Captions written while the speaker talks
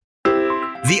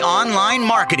The Online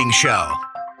Marketing Show.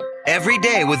 Every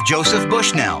day with Joseph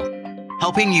Bushnell,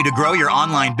 helping you to grow your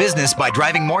online business by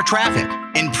driving more traffic,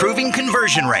 improving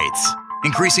conversion rates,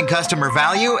 increasing customer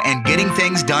value, and getting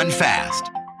things done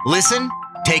fast. Listen,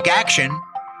 take action,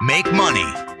 make money.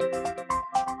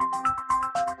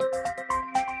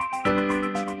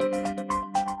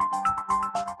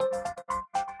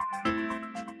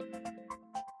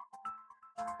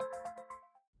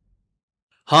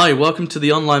 Hi, welcome to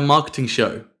the Online Marketing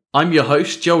Show. I'm your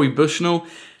host, Joey Bushnell.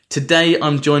 Today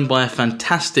I'm joined by a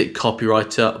fantastic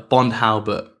copywriter, Bond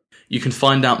Halbert. You can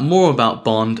find out more about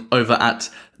Bond over at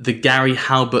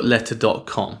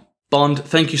thegaryhalbertletter.com. Bond,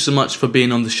 thank you so much for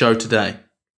being on the show today.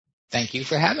 Thank you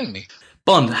for having me.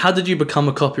 Bond, how did you become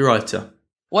a copywriter?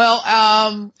 Well,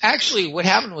 actually what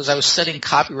happened was I was studying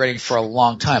copywriting for a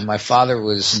long time. My father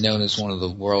was known as one of the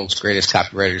world's greatest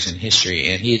copywriters in history,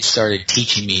 and he had started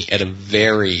teaching me at a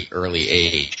very early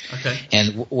age. Okay.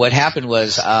 And what happened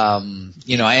was, I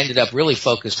ended up really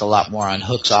focused a lot more on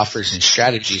hooks, offers, and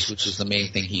strategies, which was the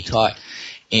main thing he taught.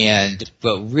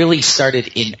 But really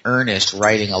started in earnest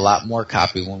writing a lot more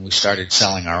copy when we started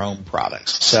selling our own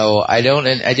products. So I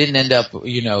didn't end up,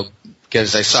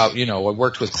 because I saw, I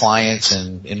worked with clients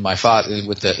and in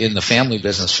the family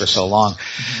business for so long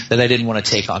that I didn't want to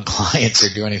take on clients or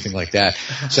do anything like that.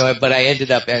 But I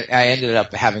ended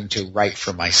up having to write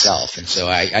for myself. And so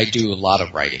I do a lot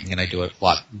of writing, and I do it a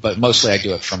lot, but mostly I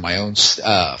do it from my own,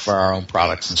 for our own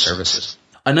products and services.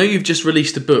 I know you've just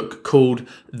released a book called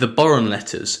The Boron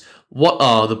Letters. What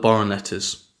are the Boron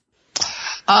Letters?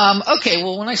 Okay,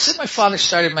 well, when I said my father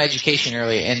started my education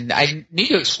early, and I need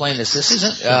to explain this. This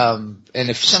isn't, and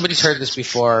if somebody's heard this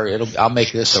before, I'll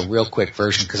make this a real quick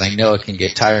version because I know it can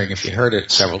get tiring if you heard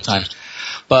it several times.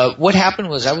 But what happened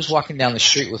was I was walking down the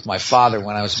street with my father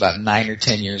when I was about 9 or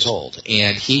 10 years old,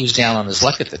 and he was down on his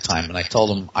luck at the time, and I told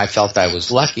him I felt I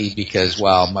was lucky because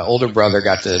while my older brother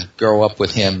got to grow up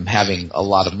with him having a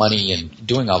lot of money and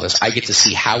doing all this, I get to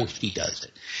see how he does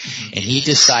it. Mm-hmm. And he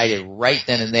decided right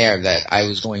then and there that I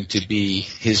was going to be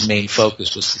his main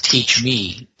focus was to teach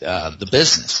me the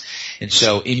business. And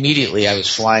so immediately I was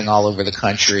flying all over the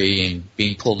country and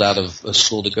being pulled out of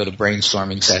school to go to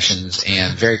brainstorming sessions,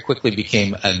 and very quickly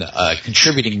became a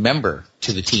contributing member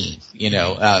to the team.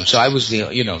 So I was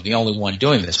the only one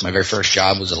doing this. My very first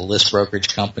job was at a list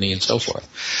brokerage company and so forth.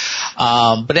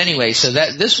 But anyway, so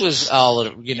this was all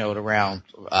at around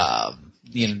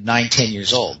 9, 10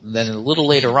 years old. And then a little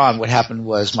later on, what happened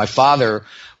was my father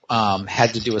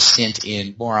had to do a stint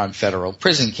in Boron Federal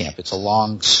Prison Camp. It's a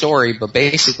long story, but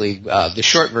basically the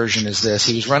short version is this.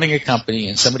 He was running a company,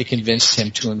 and somebody convinced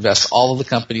him to invest all of the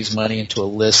company's money into a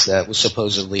list that was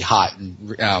supposedly hot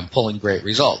and pulling great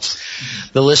results.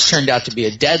 Mm-hmm. The list turned out to be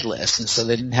a dead list, and so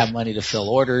they didn't have money to fill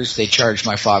orders. They charged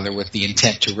my father with the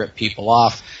intent to rip people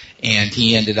off, and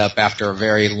he ended up, after a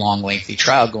very long, lengthy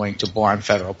trial, going to Boron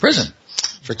Federal Prison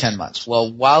for 10 months.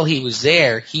 Well, while he was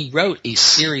there, he wrote a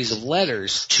series of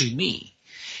letters to me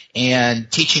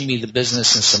and teaching me the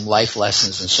business and some life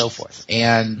lessons and so forth.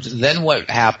 And then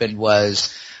what happened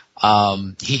was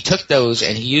he took those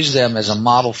and he used them as a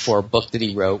model for a book that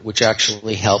he wrote, which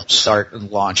actually helped start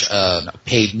and launch a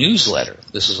paid newsletter.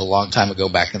 This was a long time ago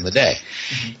back in the day.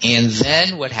 Mm-hmm. And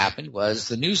then what happened was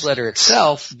the newsletter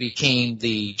itself became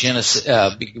the genesis.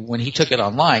 When he took it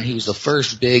online, he was the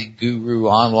first big guru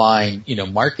online,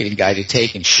 marketing guy to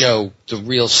take and show the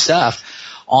real stuff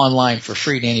online for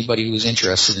free to anybody who was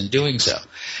interested in doing so.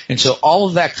 And so all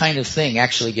of that kind of thing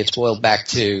actually gets boiled back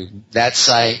to that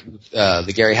site,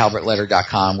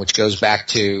 thegaryhalbertletter.com, which goes back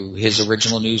to his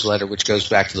original newsletter, which goes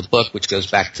back to the book, which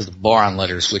goes back to the Boron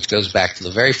Letters, which goes back to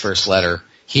the very first letter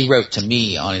he wrote to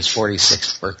me on his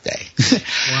 46th birthday.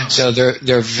 Wow. So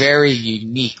they're very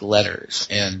unique letters.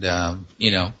 And, I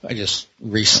just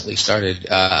recently started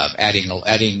adding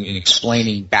and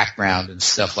explaining background and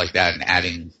stuff like that, and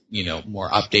adding more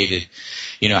updated,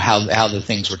 how the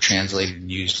things were translated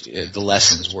and used, the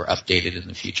lessons were updated in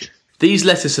the future. These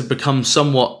letters have become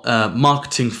somewhat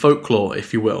marketing folklore,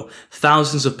 if you will.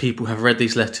 Thousands of people have read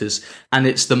these letters, and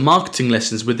it's the marketing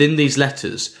lessons within these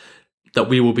letters that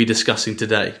we will be discussing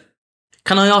today.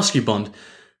 Can I ask you, Bond,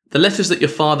 the letters that your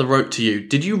father wrote to you,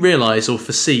 did you realize or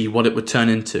foresee what it would turn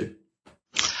into?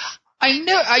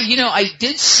 I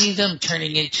did see them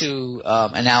turning into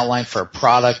an outline for a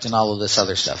product and all of this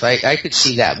other stuff. I could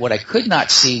see that. What I could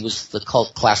not see was the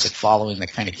cult classic following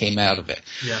that kind of came out of it.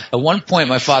 Yeah. At one point,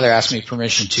 my father asked me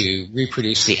permission to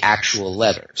reproduce the actual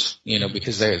letters,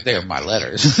 because they're my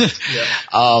letters,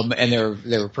 Yeah. And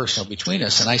they were personal between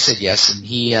us. And I said yes, and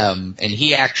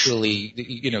he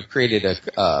actually, created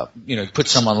put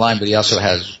some online, but he also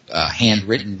has a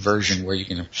handwritten version where you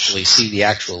can actually see the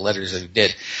actual letters that he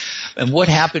did. And what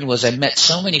happened was I met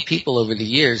so many people over the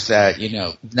years that,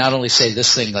 not only say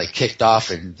this thing like kicked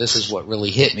off and this is what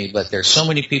really hit me, but there's so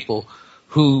many people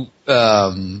who,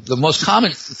 the most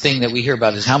common thing that we hear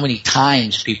about is how many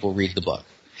times people read the book.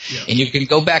 Yeah. And you can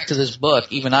go back to this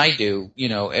book, even I do,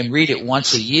 and read it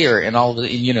once a year and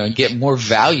and get more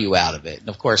value out of it. And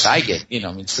of course I get,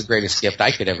 it's the greatest gift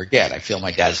I could ever get. I feel my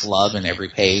dad's love in every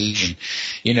page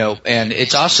and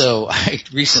it's also, I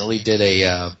recently did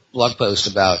a blog post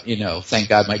about, thank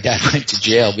God my dad went to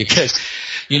jail because,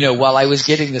 while I was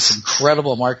getting this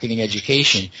incredible marketing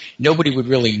education, nobody would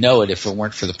really know it if it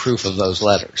weren't for the proof of those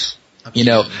letters.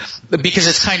 But because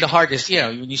it's kind of hard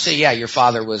to, when you say, yeah, your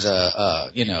father was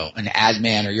an ad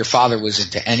man or your father was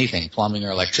into anything, plumbing or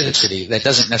electricity, that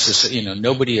doesn't necessarily,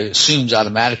 nobody assumes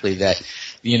automatically that,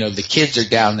 the kids are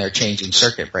down there changing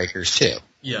circuit breakers too.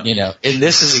 Yeah. And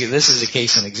this is a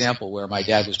case, an example where my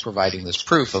dad was providing this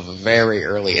proof of a very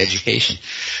early education.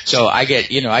 So I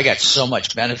got so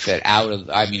much benefit out of,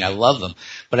 I love them,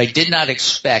 but I did not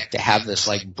expect to have this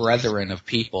like brethren of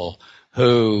people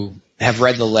who have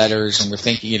read the letters and were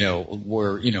thinking,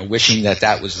 wishing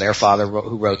that was their father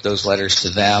who wrote those letters to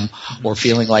them, or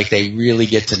feeling like they really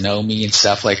get to know me and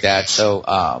stuff like that. So,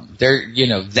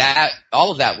 that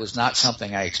all of that was not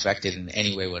something I expected in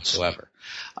any way whatsoever.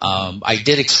 I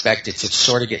did expect it to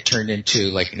sort of get turned into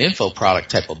like an info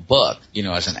product type of book,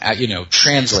 as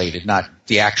translated, not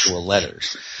the actual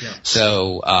letters. Yeah.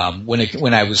 So,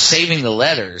 when I was saving the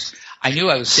letters, I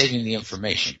knew I was saving the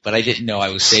information, but I didn't know I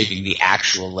was saving the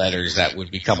actual letters that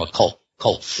would become get a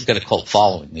cult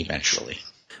following eventually.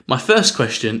 My first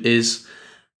question is,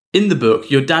 in the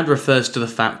book, your dad refers to the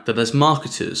fact that as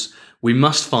marketers, we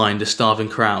must find a starving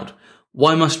crowd.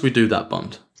 Why must we do that,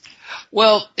 Bond?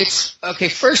 Well,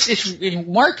 first,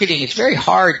 in marketing, it's very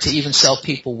hard to even sell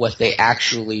people what they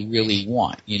actually really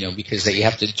want, because they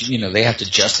have to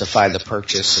justify the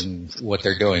purchase and what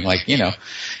they're doing. Like, you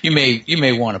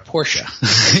may want a Porsche,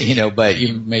 but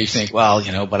you may think, well,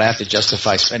 but I have to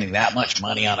justify spending that much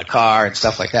money on a car and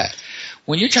stuff like that.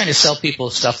 When you're trying to sell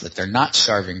people stuff that they're not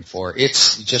starving for,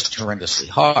 it's just horrendously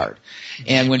hard.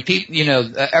 And when people,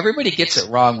 everybody gets it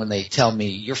wrong when they tell me,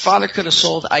 your father could have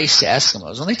sold ice to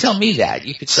Eskimos. When they tell me that,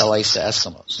 you could sell ice to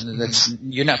Eskimos. And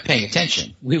you're not paying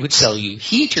attention. We would sell you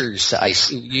heaters to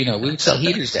ice, we would sell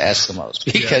heaters to Eskimos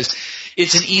because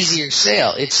it's an easier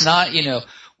sale. It's not,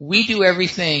 we do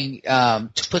everything,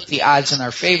 to put the odds in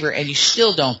our favor, and you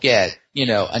still don't get, a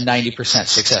 90%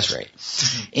 success rate.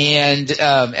 And,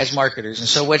 as marketers. And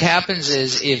so what happens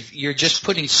is if you're just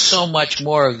putting so much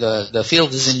more of the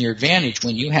field is in your advantage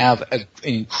when you have an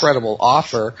incredible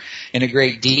offer and a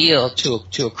great deal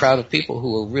to a crowd of people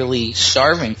who are really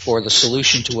starving for the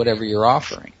solution to whatever you're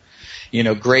offering.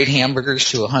 Great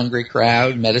hamburgers to a hungry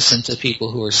crowd, medicine to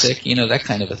people who are sick, that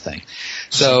kind of a thing.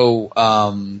 So,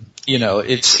 your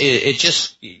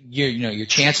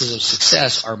chances of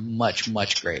success are much,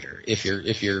 much greater if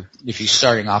you're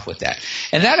starting off with that.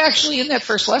 And that actually in that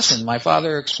first lesson, my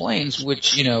father explains,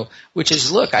 which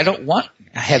is, look, I don't want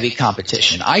heavy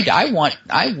competition. I want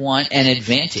an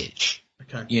advantage.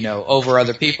 Okay. Over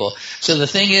other people. So the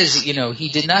thing is, he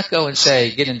did not go and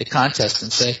get into contests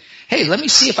and say, hey, let me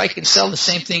see if I can sell the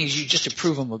same thing as you just to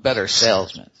prove I'm a better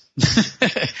salesman.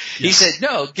 He said,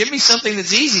 no, give me something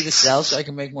that's easy to sell so I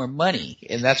can make more money.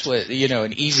 And that's what,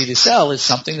 and easy to sell is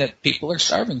something that people are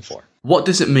starving for. What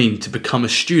does it mean to become a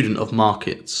student of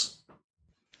markets?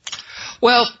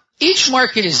 Well, each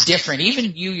market is different.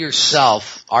 Even you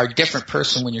yourself are a different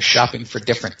person when you're shopping for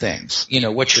different things.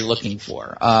 What you're looking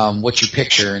for, what you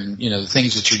picture and, the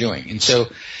things that you're doing. And so,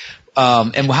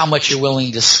 and how much you're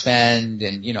willing to spend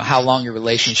and, how long your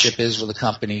relationship is with a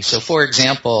company. So for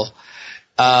example,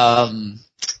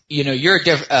 you're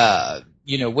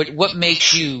what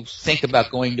makes you think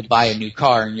about going to buy a new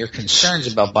car and your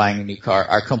concerns about buying a new car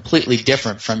are completely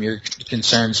different from your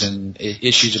concerns and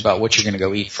issues about what you're going to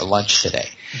go eat for lunch today.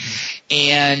 Mm-hmm.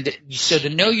 And so to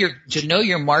know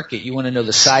your market, you want to know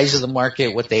the size of the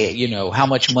market, what they, how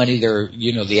much money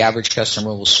the average customer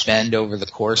will spend over the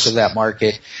course of that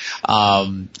market.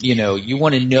 You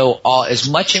want to know as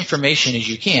much information as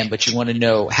you can, but you want to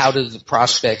know how do the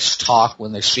prospects talk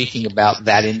when they're speaking about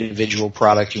that individual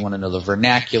product. You want to know the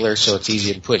vernacular, so it's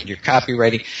easy to put in your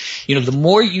copywriting. The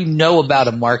more you know about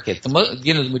a market,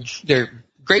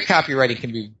 great copywriting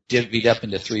can be divvied up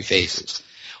into 3 phases.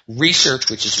 Research,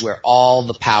 which is where all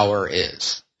the power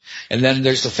is. And then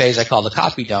there's the phase I call the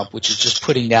copy dump, which is just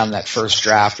putting down that first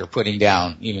draft or putting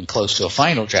down even close to a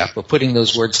final draft, but putting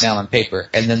those words down on paper.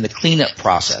 And then the cleanup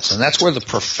process. And that's where the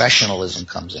professionalism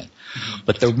comes in. Mm-hmm.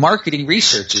 But the marketing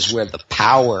research is where the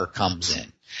power comes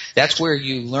in. That's where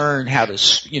you learn how to,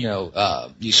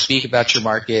 you speak about your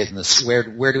market and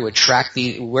where to attract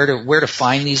where to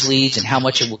find these leads and how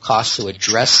much it will cost to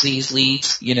address these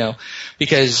leads,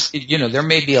 because, there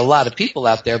may be a lot of people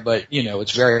out there, but,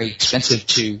 it's very expensive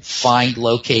to find,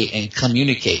 locate, and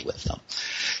communicate with them.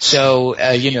 So,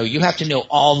 you have to know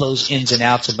all those ins and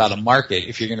outs about a market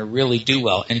if you're going to really do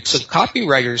well. And so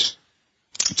copywriters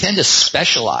tend to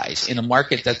specialize in a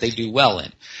market that they do well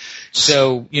in.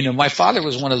 So, my father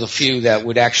was one of the few that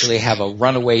would actually have a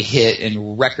runaway hit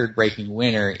and record-breaking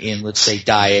winner in, let's say,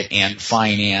 diet and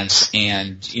finance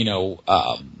and,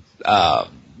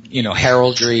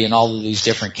 heraldry and all of these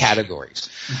different categories.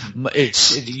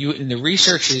 Mm-hmm. And the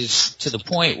research is to the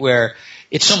point where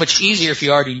it's so much easier if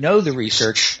you already know the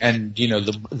research and,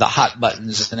 the hot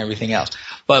buttons and everything else.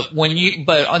 But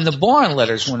on the Boron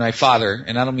Letters, when my father,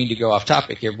 and I don't mean to go off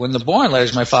topic here, when the Boron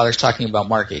Letters, my father's talking about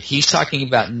market. He's talking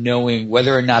about knowing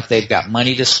whether or not they've got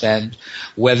money to spend,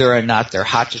 whether or not they're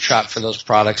hot to trot for those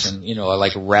products and, are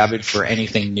like rabid for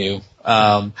anything new.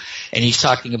 And he's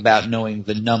talking about knowing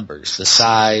the numbers, the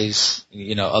size,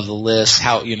 of the list,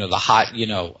 how, the hot,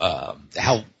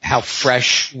 how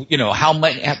fresh, how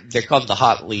many, they're called the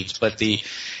hot leads, but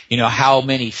how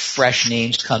many fresh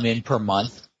names come in per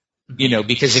month,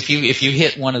 because if you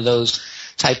hit one of those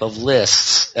type of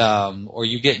lists, or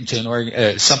you get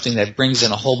into something that brings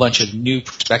in a whole bunch of new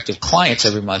prospective clients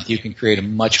every month, you can create a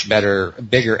much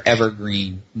bigger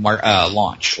evergreen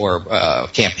launch or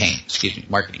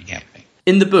marketing campaign.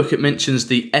 In the book, it mentions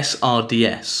the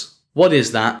SRDS. What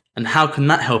is that, and how can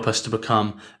that help us to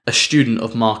become a student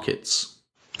of markets?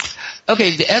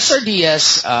 Okay, the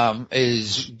SRDS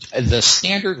is the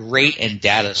Standard Rate and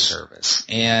Data Service,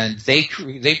 and they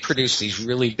produced these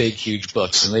really big, huge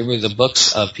books, and they were the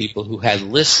books of people who had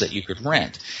lists that you could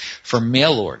rent for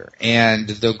mail order. And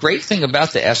the great thing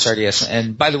about the SRDS,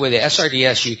 and by the way, the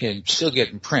SRDS you can still get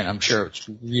in print. I'm sure it's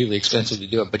really expensive to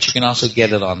do it, but you can also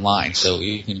get it online, so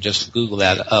you can just Google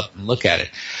that up and look at it.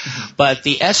 Mm-hmm. But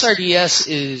the SRDS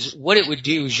is, what it would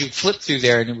do is you flip through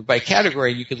there, and by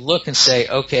category you could look and say,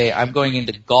 okay, I'm going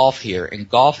into golf here, and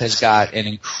golf has got an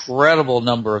incredible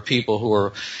number of people who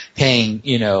are paying,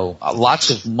 lots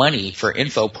of money for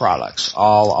info products,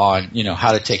 all on,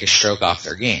 how to take a stroke off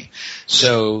their game.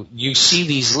 So you see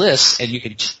these lists, and you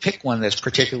can pick one that's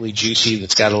particularly juicy,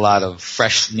 that's got a lot of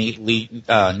fresh, neat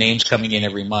names coming in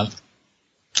every month,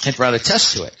 and run a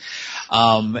test to it.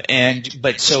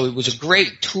 So it was a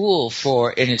great tool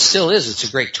and it still is, it's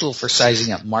a great tool for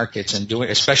sizing up markets and doing,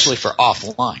 especially for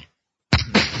offline.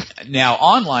 Now,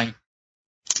 online,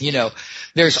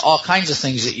 there's all kinds of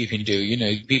things that you can do.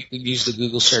 People use the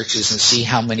Google searches and see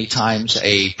how many times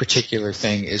a particular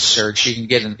thing is searched. You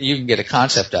can get a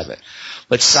concept of it.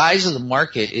 But size of the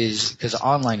market is, because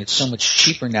online it's so much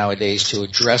cheaper nowadays to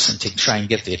address and to try and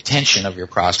get the attention of your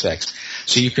prospects.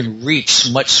 So you can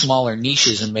reach much smaller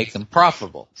niches and make them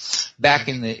profitable. Back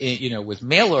with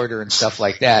mail order and stuff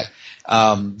like that,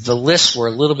 the lists were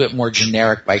a little bit more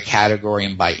generic by category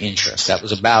and by interest. That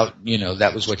was about,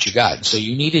 that was what you got. And so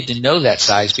you needed to know that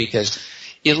size because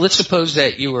let's suppose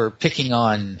that you were picking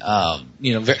on,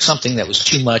 something that was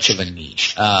too much of a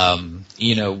niche.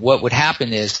 What would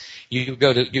happen is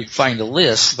you'd find a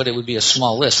list, but it would be a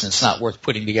small list and it's not worth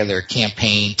putting together a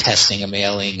campaign, testing a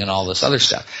mailing and all this other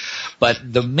stuff. But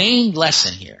the main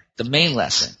lesson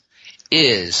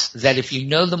is that if you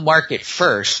know the market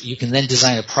first, you can then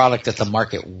design a product that the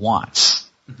market wants.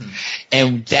 Mm-hmm.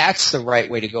 And that's the right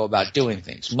way to go about doing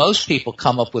things. Most people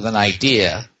come up with an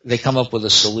idea, they come up with a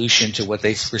solution to what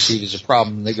they perceive as a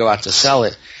problem, and they go out to sell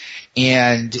it.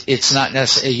 And it's not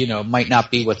necessarily, it might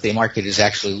not be what the market is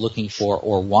actually looking for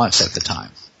or wants at the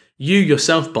time. You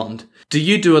yourself, Bond, do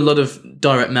you do a lot of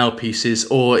direct mail pieces,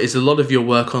 or is a lot of your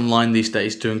work online these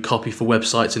days doing copy for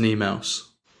websites and emails?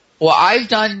 Well,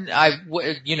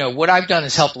 what I've done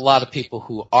is help a lot of people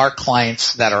who are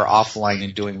clients that are offline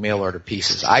and doing mail order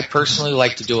pieces. I personally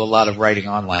like to do a lot of writing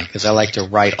online because I like to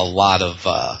write a lot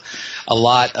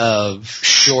of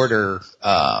shorter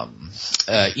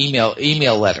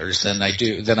email letters than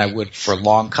I would for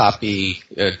long copy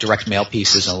direct mail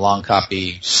pieces and long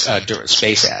copy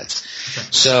space ads.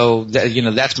 So,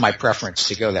 that's my preference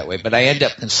to go that way. But I end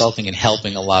up consulting and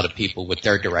helping a lot of people with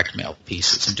their direct mail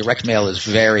pieces. And direct mail is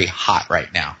very hot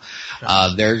right now.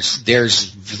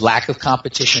 There's lack of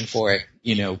competition for it.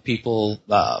 People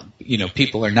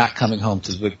are not coming home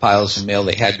to the big piles of mail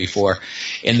they had before.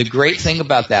 And the great thing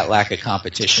about that lack of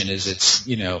competition is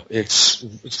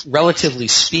it's relatively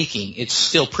speaking, it's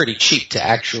still pretty cheap to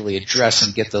actually address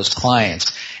and get those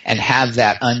clients and have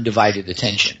that undivided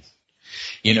attention.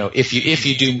 If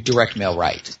you do direct mail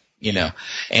right.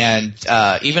 And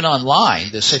even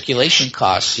online, the circulation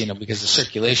costs, because the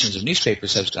circulations of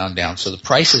newspapers have gone down, so the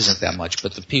price isn't that much.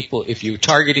 But the people, if you're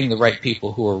targeting the right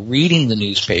people who are reading the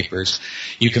newspapers,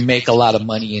 you can make a lot of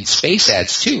money in space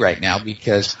ads too right now,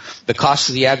 because the cost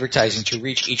of the advertising to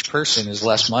reach each person is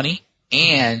less money,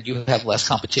 and you have less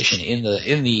competition in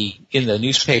the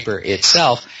newspaper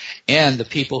itself, and the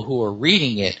people who are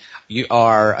reading it, you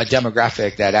are a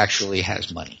demographic that actually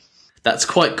has money. That's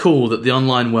quite cool that the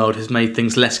online world has made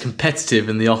things less competitive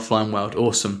in the offline world.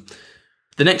 Awesome.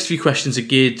 The next few questions are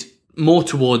geared more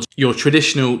towards your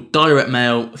traditional direct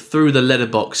mail through the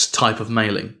letterbox type of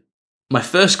mailing. My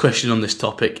first question on this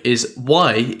topic is,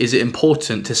 why is it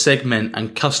important to segment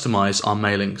and customize our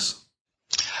mailings?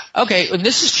 Okay, and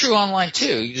this is true online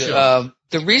too. Sure.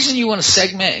 The reason you want to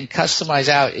segment and customize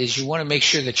out is you want to make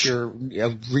sure that you're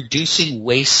reducing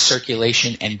waste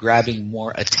circulation and grabbing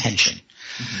more attention.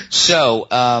 Mm-hmm. So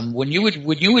when you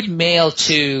would mail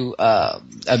to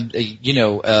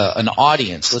an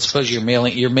audience, let's suppose you're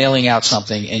mailing out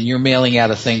something, and you're mailing out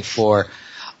a thing for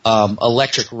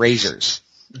electric razors,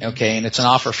 okay, and it's an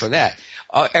offer for that.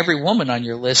 Every woman on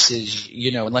your list is,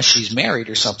 unless she's married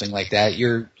or something like that,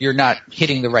 you're not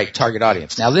hitting the right target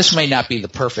audience. Now, this may not be the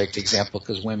perfect example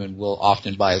because women will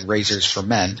often buy razors for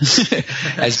men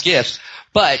as gifts.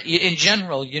 But in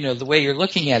general, the way you're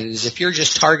looking at it is if you're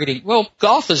just targeting,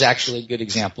 golf is actually a good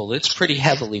example. It's pretty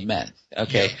heavily men.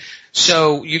 Okay. Yeah.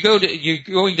 So you're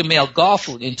going to mail golf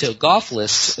into golf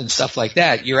lists and stuff like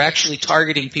that. You're actually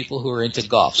targeting people who are into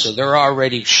golf. So they're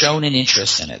already shown an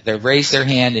interest in it. They've raised their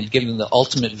hand and given the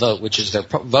ultimate vote, which is their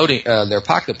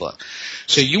pocketbook.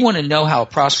 So you want to know how a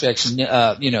prospect,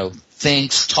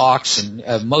 thinks, talks,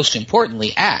 and most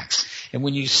importantly, acts. And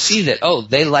when you see that,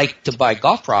 they like to buy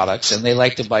golf products and they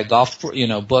like to buy golf,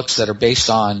 books that are based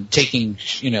on taking,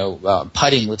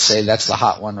 putting, let's say that's the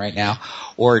hot one right now,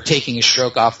 or taking a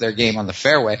stroke off their game on the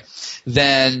fairway,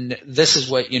 then this is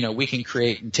what, we can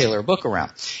create and tailor a book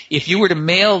around. If you were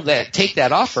to take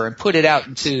that offer and put it out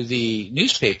into the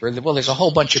newspaper, there's a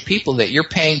whole bunch of people that you're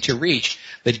paying to reach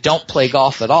that don't play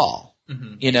golf at all.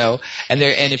 Mm-hmm.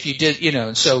 And if you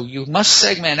did, so you must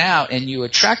segment out and you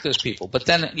attract those people, but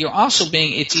then you're also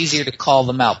it's easier to call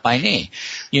them out by name.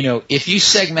 If you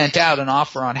segment out an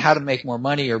offer on how to make more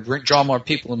money or draw more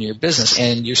people into your business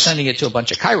and you're sending it to a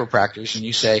bunch of chiropractors and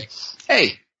you say,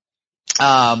 hey,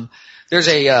 there's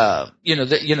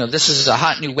this is a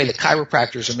hot new way that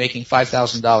chiropractors are making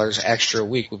 $5,000 extra a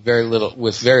week with very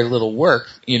little work,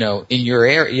 in your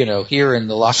area, here in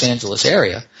the Los Angeles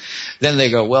area. Then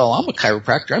they go, well, I'm a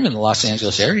chiropractor. I'm in the Los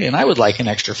Angeles area and I would like an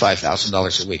extra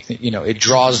 $5,000 a week. It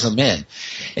draws them in.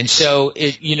 And so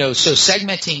so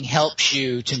segmenting helps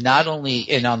you to not only,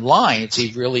 and online,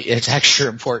 it's extra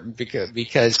important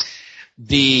because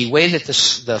the way that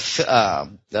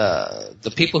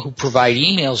the people who provide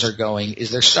emails are going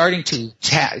is they're starting to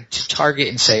target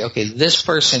and say, okay, this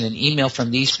person and email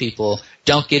from these people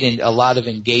don't get a lot of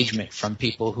engagement from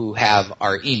people who have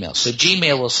our email. So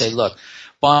Gmail will say, look,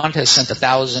 Bond has sent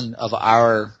 1,000 of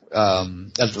our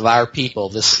people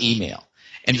this email,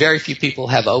 and very few people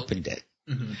have opened it.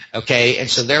 Mm-hmm. Okay, and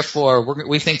so therefore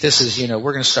we think this is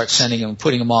we're going to start sending them,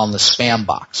 putting them all in the spam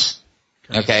box.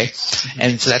 Okay,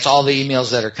 and so that's all the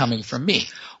emails that are coming from me.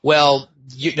 Well,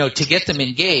 to get them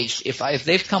engaged, if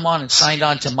they've come on and signed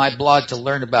on to my blog to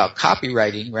learn about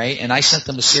copywriting, right, and I sent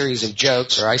them a series of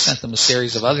jokes or I sent them a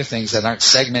series of other things that aren't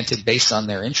segmented based on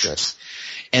their interests,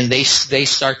 and they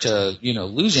start to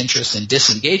lose interest and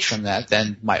disengage from that,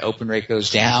 then my open rate goes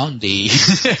down.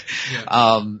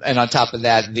 And on top of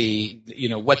that,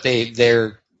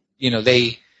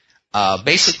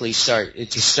 basically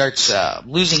starts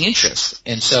losing interest,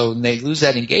 and so they lose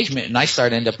that engagement, and I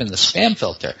end up in the spam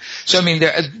filter. So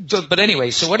but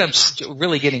anyway, so what I'm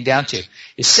really getting down to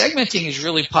is segmenting is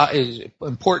really is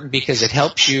important because it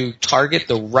helps you target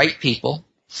the right people.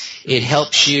 It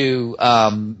helps you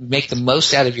make the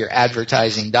most out of your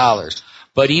advertising dollars.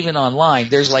 But even online,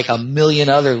 there's like a million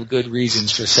other good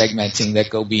reasons for segmenting that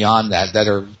go beyond that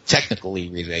are technically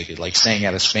related, like staying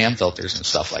out of spam filters and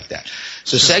stuff like that.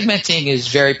 So segmenting is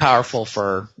very powerful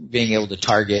for being able to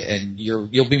target, and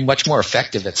you'll be much more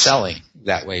effective at selling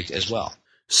that way as well.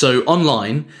 So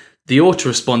online, the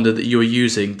autoresponder that you are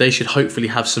using, they should hopefully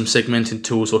have some segmenting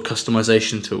tools or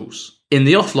customization tools. In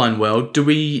the offline world, do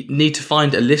we need to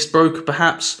find a list broker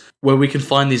perhaps where we can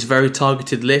find these very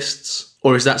targeted lists?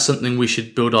 Or is that something we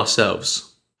should build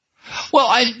ourselves? Well,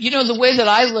 the way that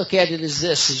I look at it is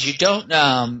this: is you don't,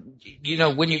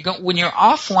 when you're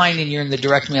offline and you're in the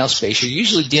direct mail space, you're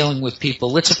usually dealing with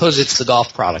people. Let's suppose it's the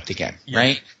golf product again,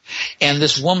 right? And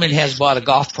this woman has bought a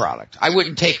golf product. I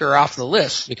wouldn't take her off the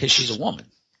list because she's a woman.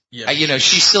 Yeah.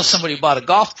 She's still somebody who bought a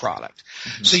golf product.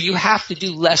 Mm-hmm. So you have to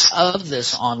do less of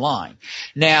this online.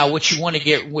 Now, what you want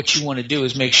to do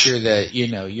is make sure that,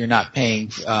 you're not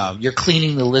paying, you're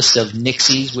cleaning the list of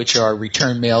NICSEs, which are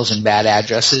return mails and bad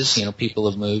addresses. People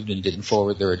have moved and didn't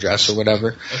forward their address or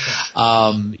whatever.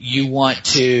 Okay. You want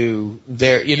to,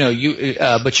 but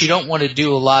you don't want to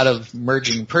do a lot of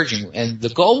merging and purging. And the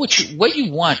goal, what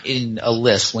you want in a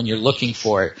list when you're looking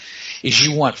for it, is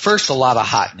you want first a lot of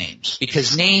hot names,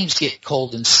 because names get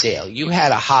cold and stale. You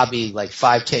had a hobby like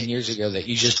 5-10 years ago that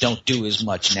you just don't do as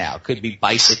much now. It could be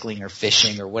bicycling or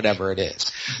fishing or whatever it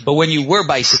is. But when you were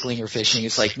bicycling or fishing,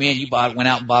 it's like, man, you went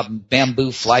out and bought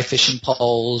bamboo fly fishing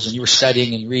poles, and you were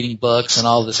studying and reading books and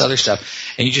all this other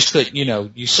stuff, and you just could,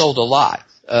 you sold a lot.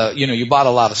 You bought a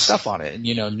lot of stuff on it.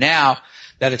 And now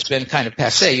that it's been kind of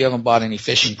passé, you haven't bought any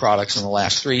fishing products in the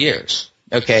last 3 years.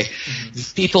 Okay.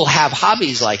 Mm-hmm. People have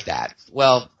hobbies like that.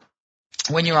 Well,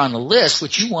 when you're on the list,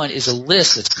 what you want is a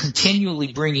list that's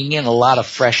continually bringing in a lot of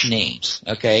fresh names.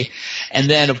 Okay. And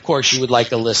then, of course, you would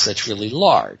like a list that's really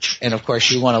large. And, of course,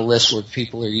 you want a list where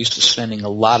people are used to spending a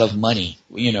lot of money,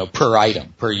 per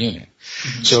item, per unit.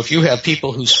 Mm-hmm. So if you have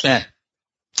people who spent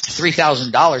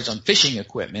 $3,000 on fishing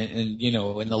equipment and,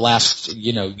 in the last,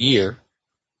 year,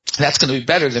 that's going to be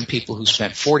better than people who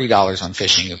spent $40 on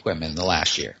fishing equipment in the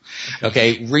last year.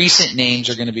 Okay, recent names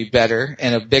are going to be better,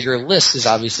 and a bigger list is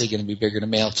obviously going to be bigger to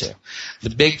mail to. The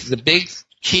big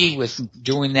key with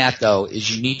doing that, though,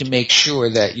 is you need to make sure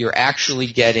that you're actually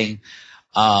getting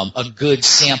a good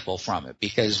sample from it,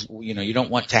 because you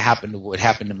don't want to happen to what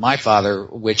happened to my father,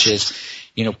 which is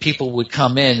people would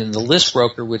come in and the list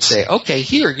broker would say, okay,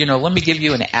 here, let me give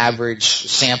you an average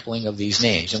sampling of these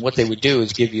names. And what they would do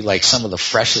is give you like some of the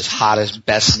freshest, hottest,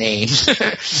 best names,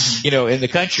 in the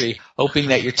country, hoping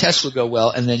that your test would go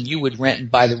well, and then you would rent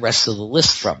and buy the rest of the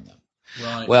list from them.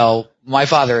 Right. Well, my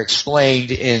father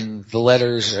explained in the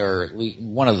letters, or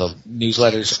one of the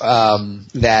newsletters,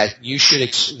 that you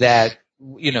should,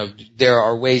 there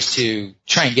are ways to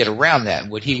try and get around that.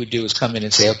 And what he would do is come in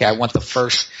and say, okay, I want the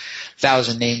first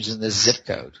 1,000 names in this zip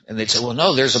code. And they'd say, well,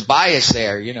 no, there's a bias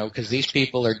there, because these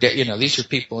people are, these are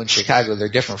people in Chicago. They're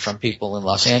different from people in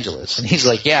Los Angeles. And he's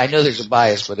like, yeah, I know there's a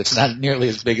bias, but it's not nearly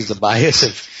as big as the bias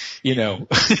of, you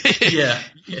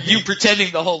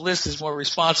pretending the whole list is more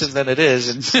responsive than it is.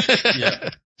 And mm-hmm.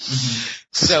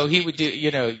 So he would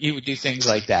do things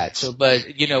like that. So, but,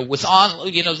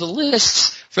 the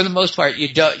lists, for the most part,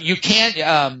 you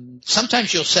can't,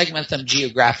 sometimes you'll segment them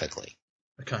geographically.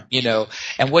 Okay.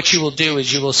 And what you will do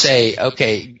is you will say,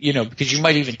 okay, because you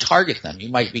might even target them. You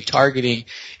might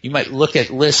look at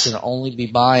lists and only be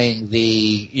buying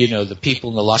the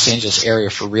people in the Los Angeles area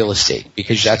for real estate,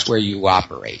 because that's where you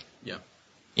operate. Yeah.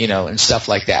 And stuff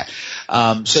like that.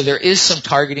 So there is some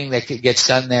targeting that gets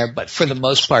done there, but for the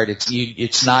most part,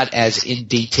 it's not as in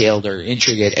detailed or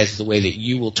intricate as the way that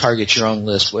you will target your own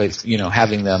list with,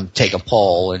 having them take a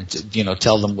poll and,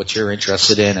 tell them what you're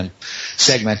interested in and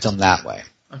segment them that way.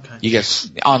 Okay.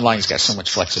 Online's got so much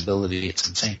flexibility, it's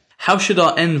insane. How should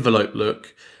our envelope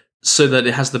look so that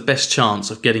it has the best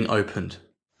chance of getting opened?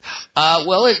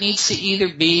 Well, it needs to either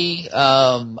be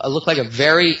look like a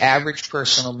very average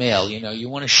personal mail. You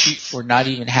want to shoot for not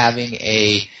even having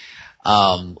a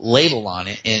label on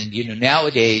it. And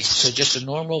nowadays, so just a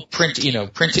normal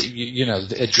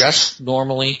address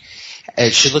normally.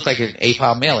 It should look like an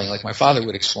A-pile mailing, like my father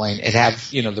would explain. It have,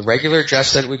 the regular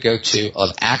address that it would go to,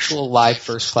 an actual live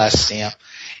first-class stamp,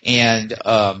 and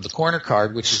the corner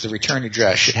card, which is the return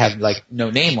address, should have like no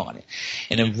name on it.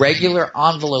 And a regular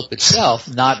envelope itself,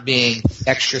 not being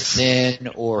extra thin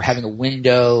or having a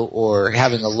window or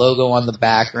having a logo on the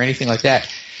back or anything like that,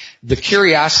 the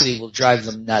curiosity will drive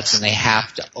them nuts, and they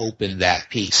have to open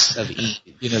that piece of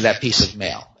that piece of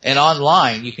mail. And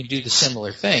online, you can do the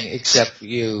similar thing, except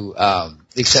if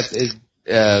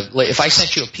I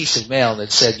sent you a piece of mail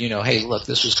that said, hey, look,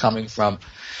 this was coming from,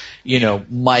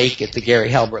 Mike at the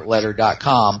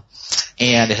GaryHalbertLetter.com,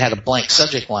 and it had a blank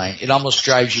subject line, it almost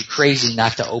drives you crazy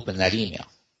not to open that email.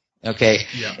 Okay.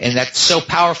 Yeah. And that's so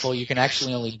powerful, you can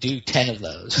actually only do 10 of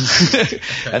those. Okay.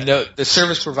 And the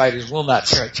service providers will not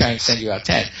try and send you out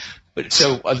 10. But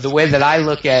so the way that I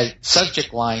look at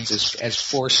subject lines is as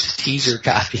forced teaser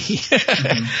copy.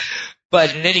 Mm-hmm.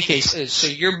 But in any case, so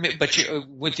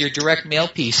with your direct mail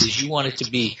pieces, you want it to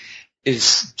be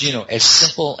as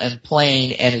simple and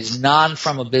plain and as non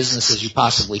from a business as you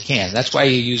possibly can. That's why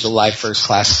you use a live first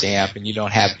class stamp, and you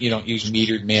don't use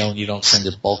metered mail, and you don't send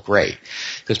it bulk rate.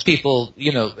 Because people,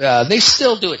 they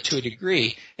still do it to a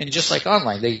degree, and just like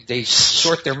online, they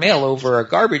sort their mail over a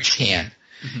garbage can.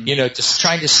 Mm-hmm. Just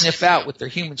trying to sniff out with their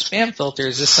human spam filter,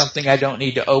 is this something I don't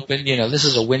need to open? This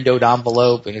is a windowed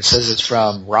envelope and it says it's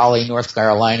from Raleigh, North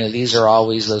Carolina. These are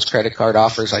always those credit card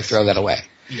offers. I throw that away.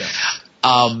 Yeah.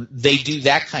 They do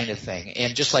that kind of thing.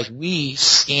 And just like we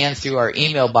scan through our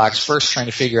email box first trying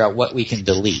to figure out what we can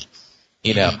delete,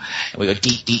 and we go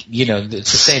deep,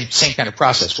 it's the same kind of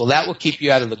process. Well, that will keep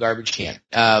you out of the garbage can.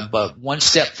 But one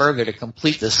step further to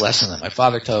complete this lesson that my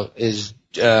father taught is,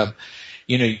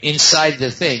 inside the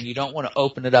thing, you don't want to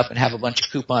open it up and have a bunch of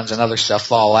coupons and other stuff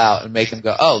fall out and make them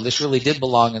go, oh, this really did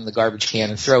belong in the garbage can,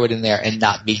 and throw it in there and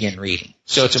not begin reading.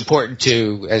 So it's important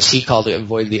to, as he called it,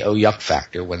 avoid the oh yuck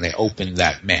factor when they open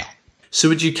that mail. So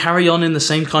would you carry on in the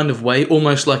same kind of way,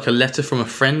 almost like a letter from a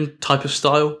friend type of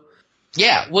style?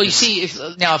 Yeah. Well, you see,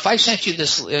 if I sent you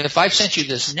this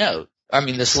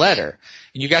letter,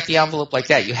 and you got the envelope like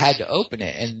that, you had to open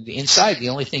it, and inside the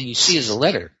only thing you see is a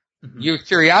letter. Mm-hmm. Your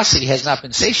curiosity has not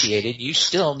been satiated. You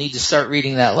still need to start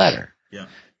reading that letter. Yeah.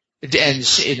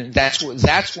 And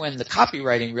that's when the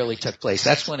copywriting really took place.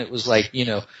 That's when it was like,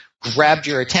 grabbed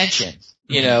your attention,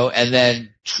 mm-hmm. And then,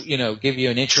 give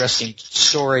you an interesting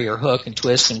story or hook and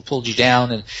twist and pulled you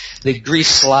down, and the grease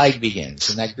slide begins.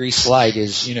 And that grease slide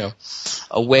is,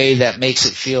 a way that makes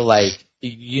it feel like,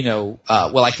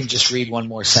 I can just read one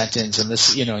more sentence, and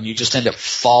this, and you just end up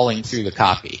falling through the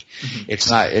copy. Mm-hmm. It's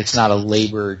not a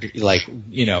labored,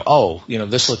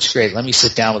 this looks great. Let me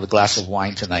sit down with a glass of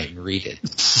wine tonight and read it.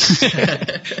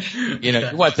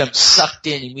 You want them sucked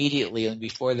in immediately, and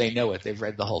before they know it, they've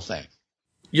read the whole thing.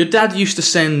 Your dad used to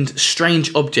send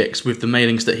strange objects with the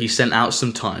mailings that he sent out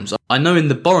sometimes. I know in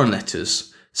the Boron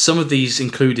Letters, some of these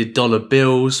included dollar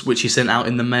bills, which he sent out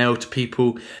in the mail to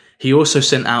people. He also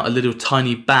sent out a little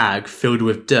tiny bag filled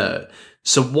with dirt.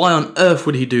 So why on earth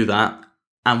would he do that?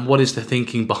 And what is the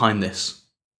thinking behind this?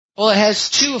 Well, it has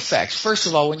two effects. First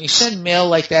of all, when you send mail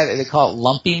like that, they call it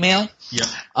lumpy mail. Yeah.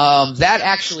 That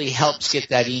actually helps get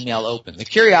that email open. The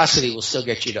curiosity will still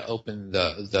get you to open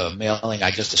the mailing I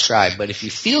just described. But if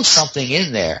you feel something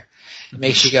in there, it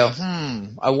makes you go,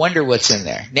 I wonder what's in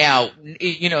there. Now,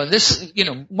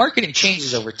 marketing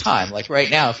changes over time. Like right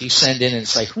now, if you send in and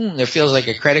it's like, there feels like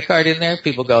a credit card in there,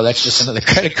 people go, that's just another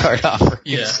credit card offer.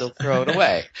 You can still throw it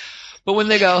away. But when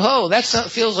they go, that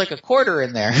feels like a quarter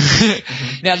in there.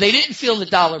 Now, they didn't feel the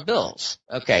dollar bills.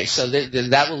 Okay, so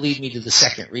that will lead me to the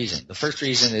second reason. The first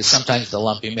reason is sometimes the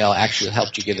lumpy mail actually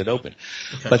helped you get it open.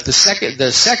 Okay. But the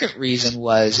second reason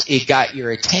was it got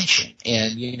your attention.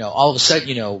 And, all of a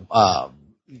sudden,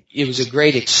 it was a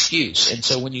great excuse. And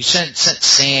so when you sent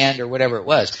sand or whatever it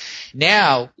was,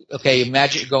 now, okay,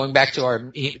 imagine going back to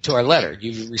our letter.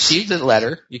 You received the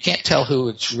letter. You can't tell who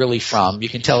it's really from. You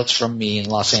can tell it's from me in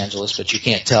Los Angeles, but you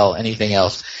can't tell anything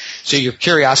else. So your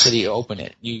curiosity, open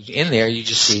it. In there, you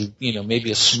just see,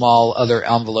 maybe a small other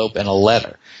envelope and a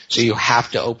letter. So you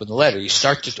have to open the letter. You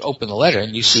start to open the letter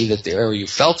and you see that or you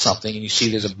felt something and you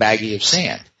see there's a baggie of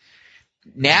sand.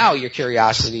 Now your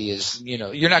curiosity is,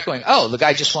 you're not going, the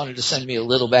guy just wanted to send me a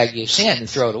little baggie of sand and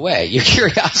throw it away. Your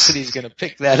curiosity is going to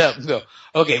pick that up and go,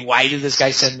 okay, why did this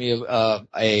guy send me a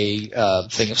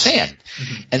thing of sand?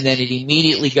 Mm-hmm. And then it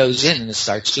immediately goes in and it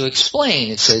starts to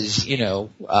explain. It says,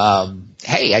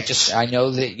 hey, I know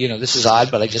that, this is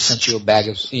odd, but I just sent you a bag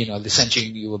of, they sent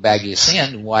you a baggie of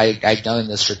sand. And why I've done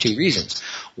this for two reasons.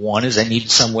 One is I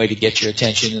needed some way to get your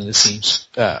attention, and this seems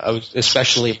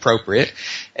especially appropriate.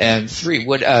 And three,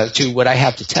 what I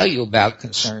have to tell you about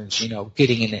concerns,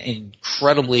 getting an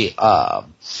incredibly,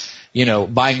 buying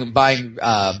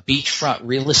beachfront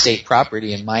real estate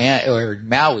property in Miami or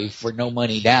Maui for no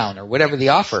money down, or whatever the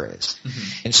offer is.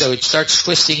 Mm-hmm. And so it starts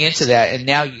twisting into that, and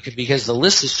now you could, because the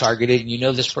list is targeted,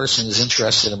 and this person is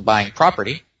interested in buying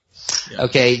property. Yeah.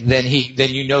 Okay, then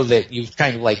that you've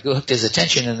kind of like hooked his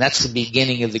attention, and that's the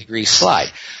beginning of the grease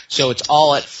slide. So it's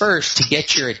all at first to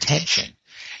get your attention,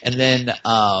 and then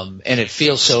and it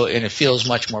feels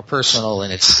much more personal,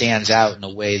 and it stands out in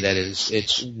a way that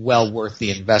it's well worth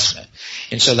the investment.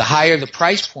 And so the higher the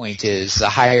price point is,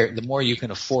 the more you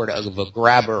can afford of a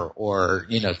grabber or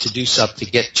to do stuff to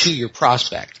get to your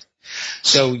prospect.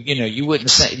 So, you wouldn't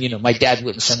send, my dad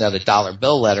wouldn't send out a dollar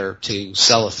bill letter to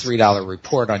sell a $3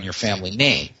 report on your family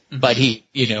name. Mm-hmm. But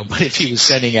but if he was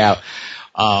sending out,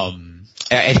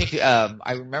 I think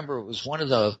I remember it was one of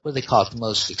the, what do they call it, the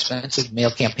most expensive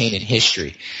mail campaign in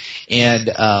history. And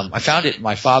I found it in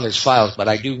my father's files, but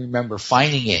I do remember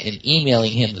finding it and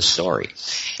emailing him the story.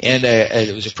 And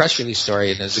it was a press release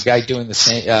story, and there's a guy doing the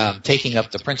same, taking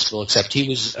up the principle, except he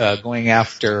was going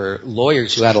after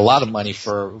lawyers who had a lot of money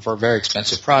for a very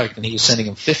expensive product, and he was sending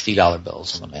them $50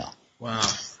 bills in the mail. Wow.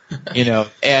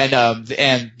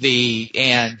 And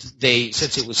they,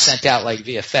 since it was sent out like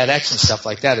via FedEx and stuff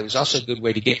like that, it was also a good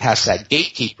way to get past that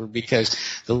gatekeeper, because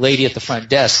the lady at the front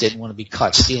desk didn't want to be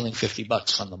caught stealing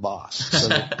 $50 from the boss.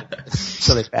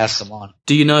 So they passed them on.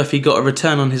 Do you know if he got a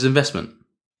return on his investment?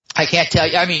 I can't tell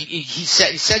you. I mean, he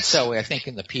said so, I think,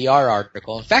 in the PR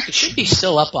article. In fact, it should be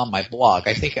still up on my blog.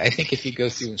 I think if you go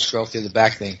through and scroll through the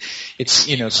back thing, it's,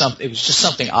 it was just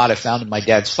something odd I found in my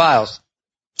dad's files,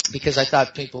 because I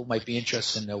thought people might be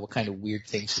interested to know what kind of weird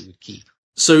things he would keep.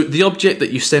 So the object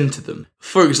that you send to them,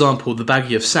 for example, the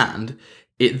baggie of sand,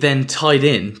 it then tied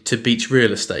in to beach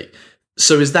real estate.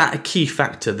 So is that a key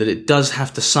factor, that it does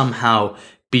have to somehow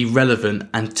be relevant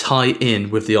and tie in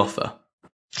with the offer?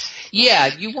 Yeah,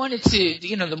 you want it to,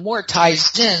 the more it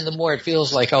ties in, the more it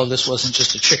feels like, oh, this wasn't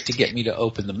just a trick to get me to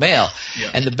open the mail.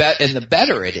 Yeah. And the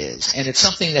better it is. And it's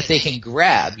something that they can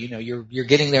grab. You're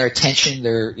getting their attention.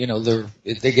 They're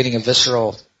getting a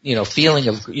visceral, feeling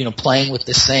of, playing with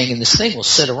this thing, and this thing will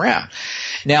sit around.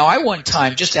 Now, I one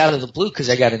time, just out of the blue, because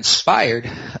I got inspired,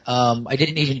 I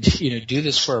didn't even, do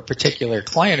this for a particular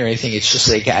client or anything. It's just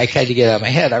like I had to get it out of my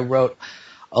head. I wrote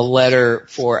a letter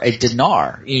for a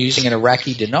dinar, using an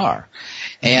Iraqi dinar.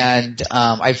 And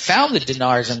I found the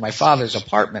dinars in my father's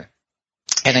apartment.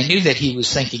 And I knew that he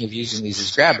was thinking of using these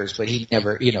as grabbers, but he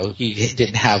never, he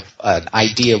didn't have an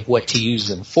idea of what to use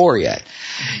them for yet.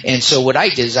 And so what I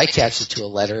did is I attached it to a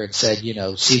letter and said,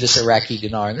 see this Iraqi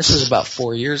dinar. And this was about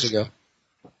 4 years ago.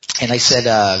 And I said,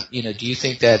 do you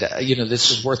think that,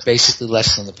 this is worth basically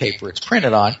less than the paper it's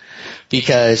printed on?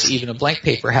 Because even a blank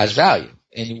paper has value.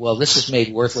 And well, this is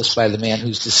made worthless by the man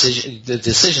the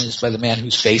decision is by the man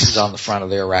whose face is on the front of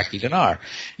the Iraqi dinar.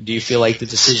 Do you feel like the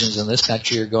decisions in this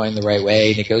country are going the right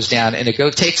way? And it goes down, and it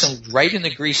takes them right in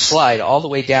the grease slide all the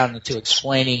way down into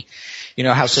explaining,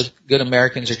 how so good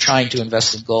Americans are trying to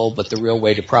invest in gold, but the real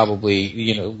way to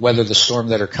probably, weather the storm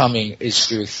that are coming is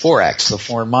through Forex, the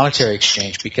foreign monetary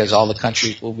exchange, because all the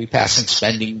countries will be passing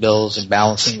spending bills and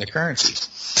balancing the currencies.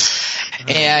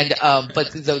 And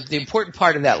but the important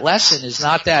part of that lesson is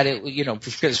not that it,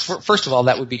 because first of all,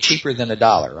 that would be cheaper than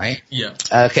 $1, right? Yeah.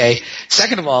 Okay.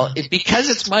 Second of all, because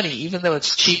it's money, even though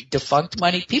it's cheap, defunct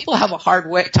money, people have a hard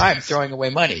time throwing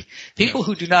away money. People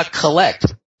who do not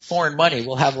collect foreign money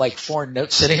will have like foreign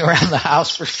notes sitting around the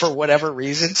house for whatever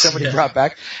reason somebody brought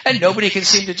back, and nobody can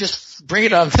seem to just bring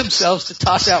it on themselves to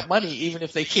toss out money, even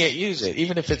if they can't use it,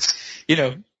 even if it's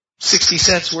 60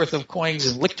 cents worth of coins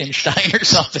in Liechtenstein or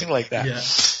something like that. Yeah.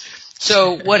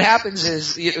 So what happens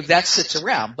is that sits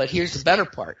around. But here's the better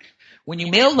part. When you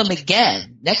mail them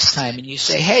again next time and you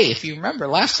say, hey, if you remember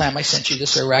last time I sent you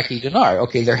this Iraqi dinar,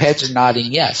 okay, their heads are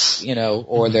nodding yes,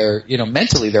 or they're,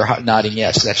 mentally they're nodding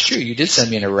yes. That's true. You did send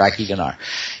me an Iraqi dinar.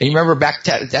 And you remember back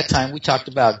at that time we talked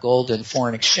about gold and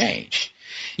foreign exchange.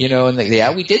 We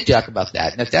did talk about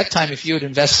that. And at that time, if you had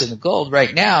invested in the gold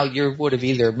right now, you would have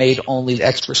either made only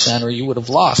X percent or you would have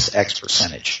lost X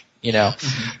percentage,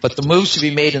 But the moves to be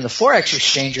made in the Forex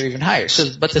exchange are even higher.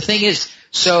 But the thing is,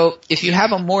 so if you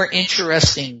have a more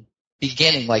interesting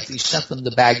beginning, like you sent them the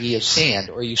baggie of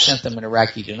sand, or you sent them an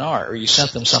Iraqi dinar, or you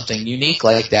sent them something unique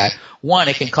like that, one,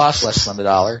 it can cost less than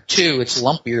 $1. Two, it's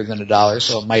lumpier than $1,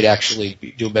 so it might actually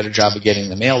do a better job of getting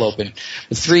the mail open.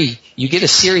 But three, you get a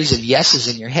series of yeses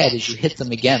in your head as you hit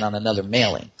them again on another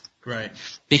mailing. Right.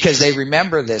 Because they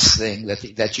remember this thing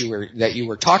that you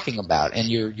were talking about, and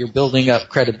you're building up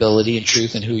credibility and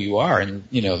truth in who you are. And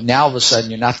now all of a sudden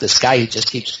you're not this guy who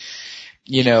just keeps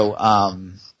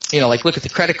like look at the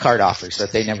credit card offers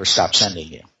that they never stop sending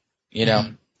you.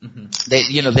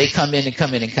 Mm-hmm. They come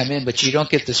in, but you don't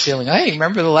get this feeling, hey,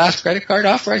 remember the last credit card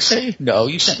offer I sent you? No,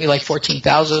 you sent me like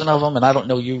 14,000 of them, and I don't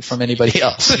know you from anybody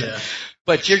else. Yeah.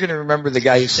 But you're going to remember the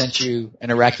guy who sent you an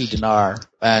Iraqi dinar,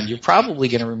 and you're probably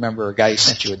going to remember a guy who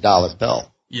sent you a $1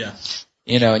 bill. Yeah.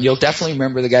 And you'll definitely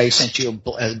remember the guy who sent you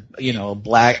a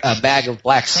bag of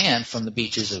black sand from the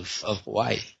beaches of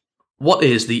Hawaii. What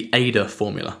is the AIDA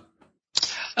formula?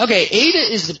 Okay,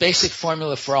 AIDA is the basic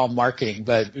formula for all marketing,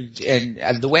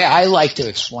 and the way I like to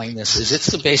explain this is it's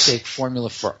the basic formula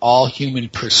for all human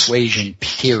persuasion,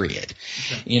 period.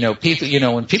 Okay.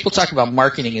 When people talk about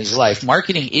marketing is life,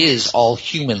 marketing is all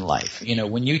human life.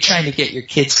 When you're trying to get your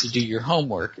kids to do your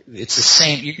homework, it's the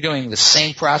same, you're doing the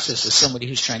same process as somebody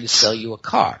who's trying to sell you a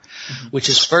car, which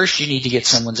is first you need to get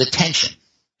someone's attention.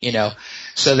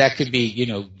 So that could be,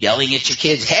 yelling at your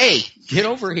kids, hey, get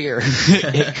over here.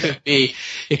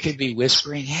 It could be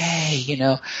whispering, hey,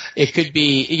 it could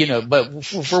be, but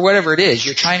for whatever it is,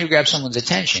 you're trying to grab someone's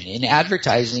attention. In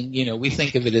advertising, we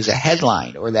think of it as a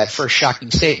headline or that first shocking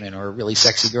statement or a really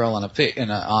sexy girl on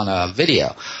a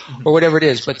video or whatever it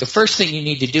is. But the first thing you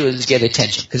need to do is get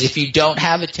attention, because if you don't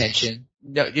have attention,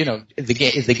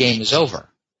 the game is over.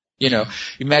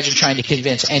 Imagine trying to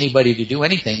convince anybody to do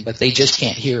anything, but they just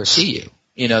can't hear or see you.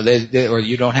 Or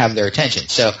you don't have their attention.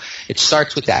 So it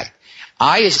starts with that.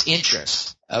 I is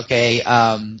interest. Okay.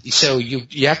 So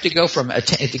you have to go from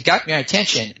if it got my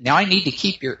attention, now I need to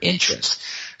keep your interest.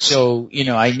 So,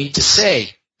 I need to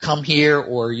say, come here,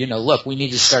 or, look, we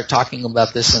need to start talking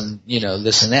about this and,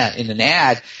 this and that. In an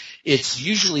ad, it's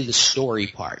usually the story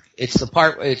part. It's the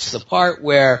part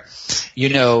where,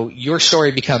 your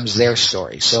story becomes their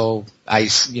story. So I,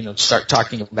 start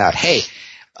talking about, hey,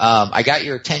 I got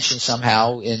your attention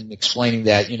somehow in explaining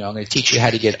that, I'm going to teach you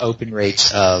how to get open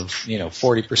rates of,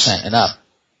 40% and up.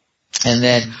 And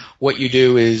then what you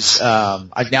do is, now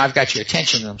I've got your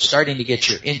attention and I'm starting to get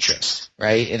your interest,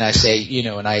 right? And I say,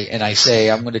 I say,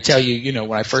 I'm going to tell you,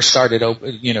 when I first started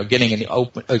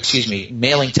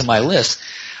mailing to my list,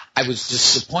 I was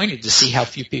disappointed to see how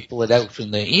few people had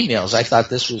opened the emails. I thought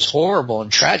this was horrible and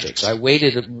tragic. So I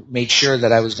waited and made sure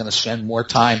that I was going to spend more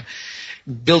time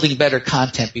building better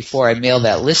content before I mailed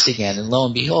that list again. And lo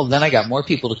and behold, then I got more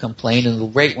people to complain and the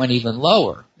rate went even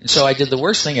lower. And so I did the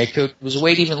worst thing I could, was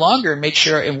wait even longer and make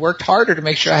sure, and worked harder to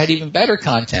make sure I had even better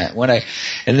content.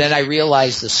 And then I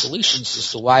realized the solutions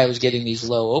as to why I was getting these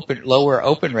lower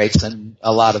open rates than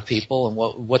a lot of people and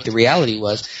what the reality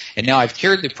was. And now I've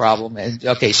cured the problem. And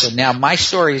okay, so now my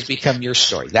story has become your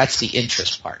story. That's the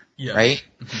interest part, right?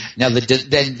 Mm-hmm. Now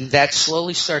then that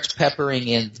slowly starts peppering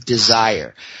in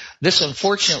desire. This,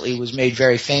 unfortunately, was made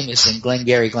very famous in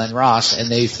Glengarry Glen Ross,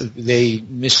 and they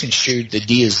misconstrued the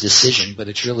D as decision, but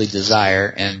it's really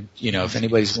desire. And, if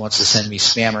anybody wants to send me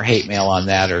spam or hate mail on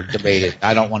that or debate it,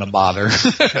 I don't want to bother.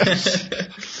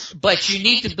 But you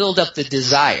need to build up the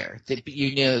desire.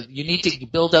 You need to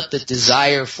build up the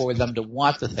desire for them to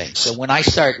want the thing. So when I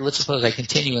start, let's suppose I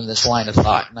continue in this line of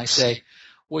thought, and I say,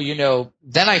 well,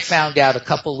 then I found out a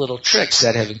couple little tricks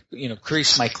that have,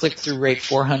 increased my click-through rate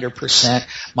 400%.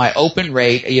 My open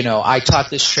rate, I taught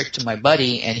this trick to my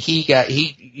buddy, and he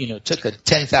took a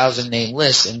 10,000 name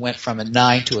list and went from a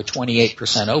 9 to a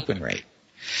 28% open rate.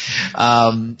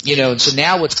 So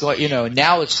now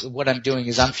what I'm doing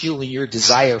is I'm fueling your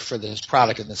desire for this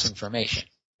product and this information.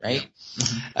 Right?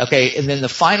 Mm-hmm. Okay, and then the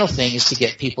final thing is to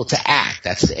get people to act.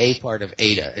 That's the A part of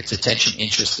ADA. It's attention,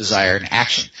 interest, desire, and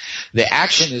action. The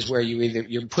action is where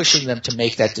you're pushing them to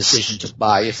make that decision to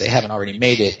buy if they haven't already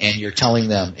made it, and you're telling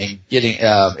them and getting,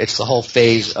 it's the whole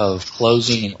phase of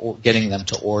closing and getting them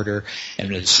to order,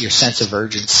 and it's your sense of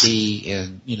urgency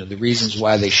and, the reasons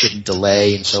why they shouldn't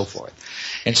delay and so forth.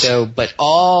 And so, but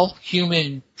all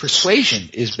human persuasion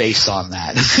is based on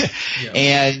that. Yeah.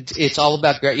 And it's all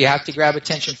about, you have to grab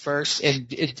attention first, and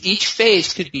each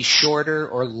phase could be shorter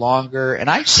or longer. And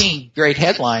I've seen great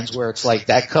headlines where it's like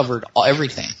that covered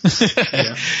everything.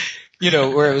 Yeah.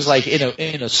 Where it was like,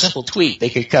 in a simple tweet, they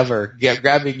could cover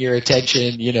grabbing your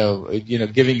attention,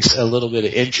 giving a little bit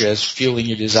of interest, fueling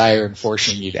your desire, and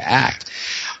forcing you to act.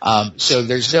 So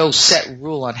there's no set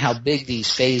rule on how big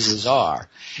these phases are.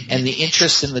 And the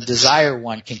interest and the desire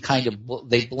one can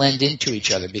they blend into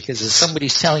each other, because as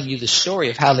somebody's telling you the story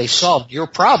of how they solved your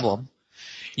problem,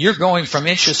 you're going from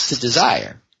interest to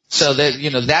desire. So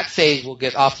that, that phase will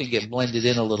often get blended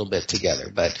in a little bit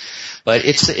together. But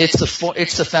it's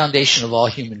the foundation of all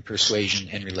human persuasion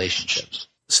and relationships.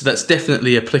 So that's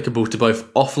definitely applicable to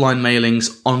both offline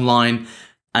mailings, online,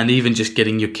 and even just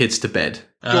getting your kids to bed.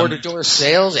 Door-to-door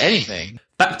sales, anything.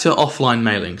 Back to offline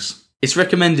mailings. It's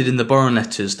recommended in the Boron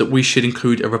Letters that we should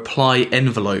include a reply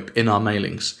envelope in our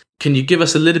mailings. Can you give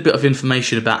us a little bit of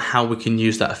information about how we can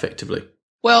use that effectively?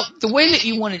 Well, the way that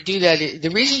you want to do that,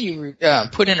 the reason you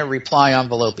put in a reply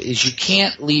envelope is you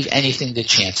can't leave anything to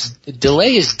chance.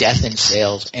 Delay is death in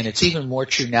sales, and it's even more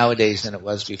true nowadays than it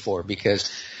was before,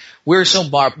 because we're so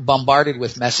bombarded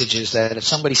with messages that if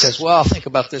somebody says, well, I'll think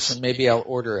about this and maybe I'll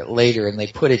order it later, and they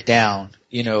put it down,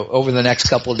 over the next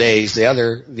couple of days, the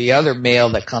other mail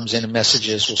that comes in and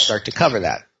messages will start to cover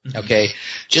that. Mm-hmm. Okay.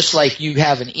 Just like you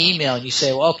have an email and you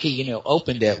say, well, okay,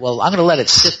 opened it. Well, I'm going to let it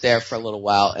sit there for a little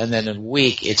while, and then in a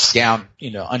week it's down,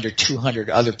 under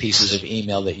 200 other pieces of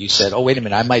email that you said, oh, wait a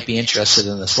minute, I might be interested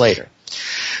in this later.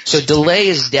 So delay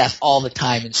is death all the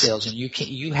time in sales, and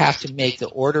you have to make the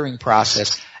ordering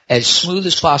process as smooth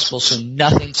as possible so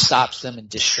nothing stops them and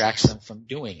distracts them from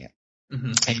doing it.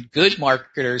 Mm-hmm. And good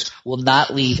marketers will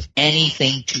not leave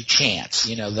anything to chance.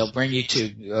 They'll bring you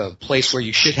to a place where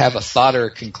you should have a thought or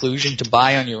a conclusion to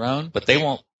buy on your own, but they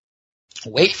won't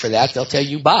wait for that. They'll tell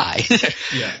you buy.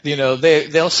 Yeah.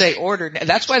 They'll say order.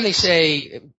 That's why they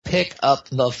say pick up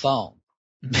the phone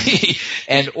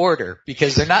and order,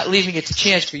 because they're not leaving it to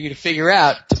chance for you to figure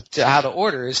out how to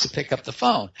order is to pick up the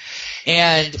phone.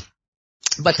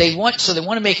 But they want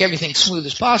to make everything smooth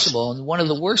as possible. And one of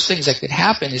the worst things that could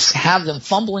happen is to have them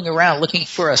fumbling around looking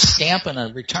for a stamp and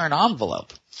a return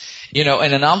envelope,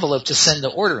 and an envelope to send the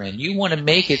order in. You want to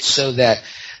make it so that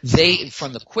they,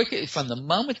 from the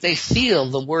moment they feel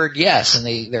the word yes, and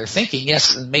they're thinking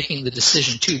yes and making the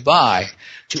decision to buy,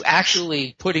 to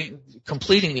actually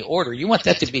completing the order, you want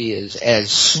that to be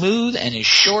as smooth and as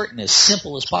short and as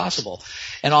simple as possible.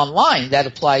 And online, that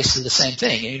applies to the same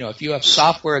thing. If you have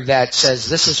software that says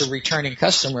this is a returning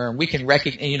customer and we can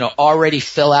already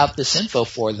fill out this info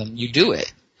for them, you do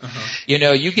it. Uh-huh.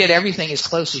 You get everything as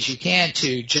close as you can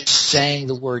to just saying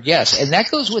the word yes. And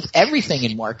that goes with everything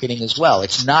in marketing as well.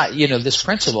 It's not, this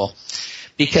principle.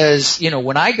 Because,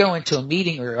 when I go into a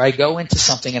meeting or I go into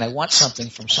something and I want something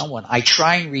from someone, I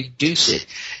try and reduce it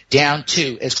down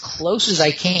to as close as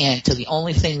I can to the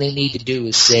only thing they need to do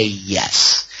is say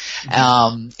yes.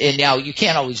 And now you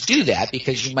can't always do that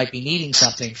because you might be needing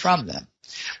something from them.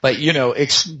 But,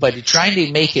 but trying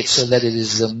to make it so that it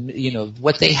is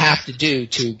what they have to do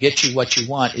to get you what you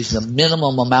want is the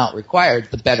minimum amount required,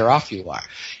 the better off you are.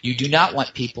 You do not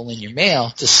want people in your mail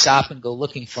to stop and go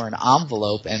looking for an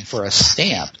envelope and for a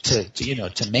stamp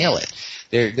to mail it.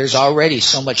 There's already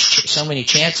so many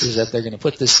chances that they're going to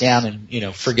put this down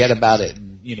and, forget about it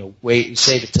and,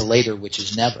 save it till later, which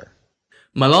is never.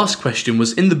 My last question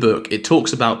was, in the book, it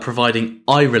talks about providing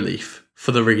eye relief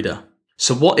for the reader.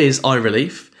 So what is eye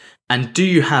relief, and do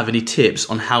you have any tips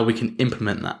on how we can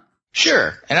implement that?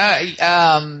 Sure.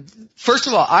 And first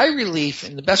of all, eye relief,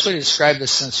 and the best way to describe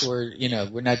this, since we're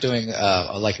not doing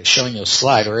showing you a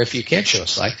slide, or if you can show a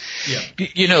slide,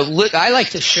 I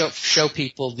like to show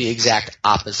people the exact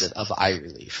opposite of eye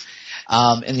relief.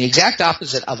 And the exact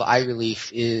opposite of eye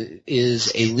relief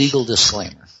is a legal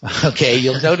disclaimer. Okay,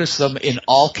 you'll notice them in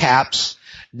all caps,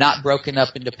 not broken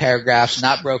up into paragraphs,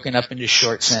 not broken up into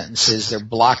short sentences. They're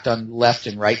blocked on left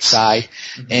and right side.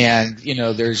 Mm-hmm. And,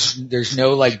 there's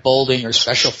no bolding or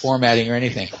special formatting or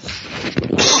anything.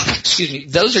 Excuse me.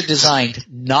 Those are designed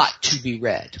not to be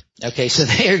read. Okay, so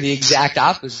they are the exact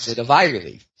opposite of eye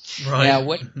relief. Right.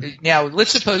 Now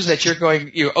let's suppose that you're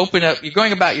going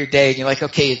about your day and you're like,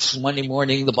 okay, it's Monday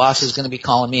morning, the boss is going to be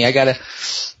calling me. I gotta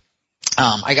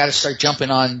start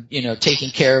jumping on,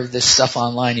 taking care of this stuff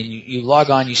online, and you log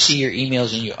on, you see your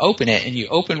emails, and you open it, and you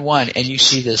open one, and you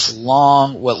see this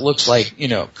long, what looks like,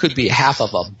 could be half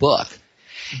of a book.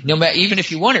 No matter, even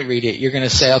if you want to read it, you're going to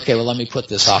say, okay, well, let me put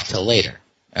this off till later.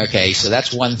 Okay, so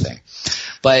that's one thing.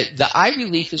 But the eye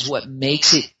relief is what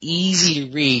makes it easy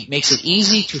to read, makes it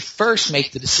easy to first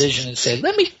make the decision and say,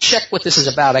 let me check what this is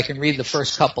about. I can read the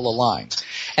first couple of lines.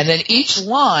 And then each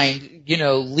line,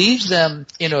 leaves them,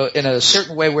 in a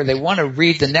certain way where they want to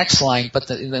read the next line, but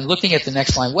then looking at the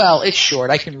next line, well, it's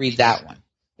short. I can read that one.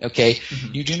 Okay?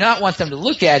 Mm-hmm. You do not want them to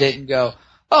look at it and go,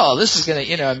 oh, this is going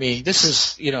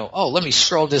to, oh, let me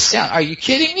scroll this down. Are you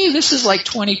kidding me? This is like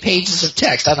 20 pages of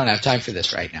text. I don't have time for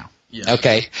this right now. Yeah.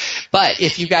 Okay. But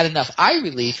if you got enough eye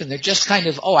relief and they're just kind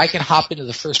of, I can hop into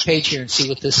the first page here and see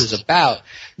what this is about,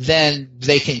 then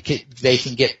they can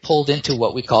get pulled into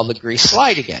what we call the grease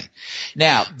slide again.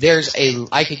 Now,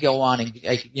 I could go on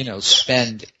and,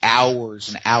 spend hours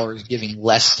and hours giving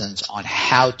lessons on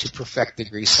how to perfect the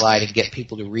grease slide and get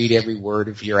people to read every word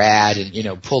of your ad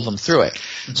and, pull them through it.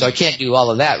 Mm-hmm. So I can't do all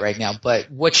of that right now.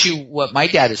 But what my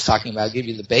dad is talking about, I'll give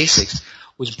you the basics,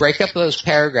 was break up those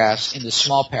paragraphs into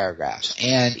small paragraphs.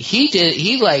 And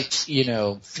he liked,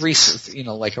 around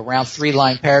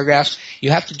 3-line paragraphs.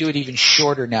 You have to do it even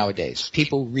shorter nowadays.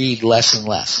 People read less and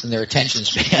less, and their attention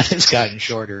span has gotten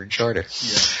shorter and shorter.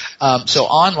 Yeah. So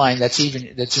online, that's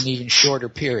an even shorter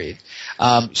period.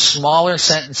 Smaller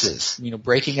sentences,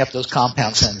 breaking up those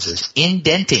compound sentences.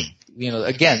 Indenting,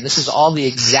 again, this is all the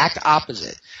exact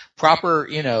opposite. Proper,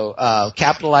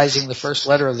 capitalizing the first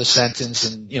letter of the sentence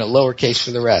and, lowercase for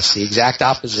the rest, the exact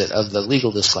opposite of the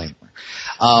legal disclaimer.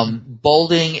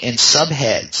 Bolding and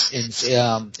subheads. And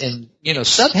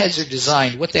subheads are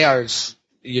designed, what they are is,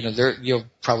 you'll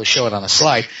probably show it on a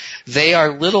slide. They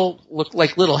are look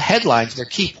like little headlines. They're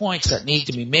key points that need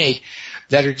to be made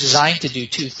that are designed to do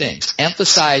two things: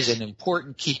 emphasize an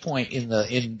important key point in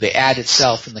the ad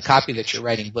itself, in the copy that you're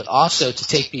writing, but also to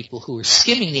take people who are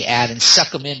skimming the ad and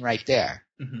suck them in right there.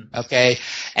 Okay.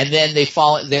 And then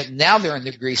now they're in the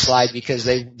agree slide because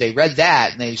they read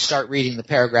that and they start reading the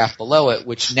paragraph below it,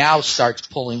 which now starts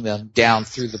pulling them down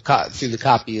through the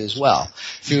copy as well,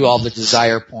 through all the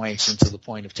desire points and to the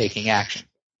point of taking action.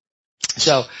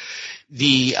 So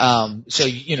providing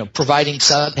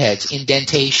subheads,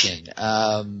 indentation,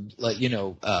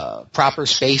 proper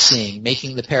spacing,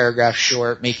 making the paragraph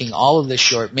short, making all of this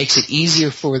short makes it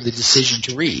easier for the decision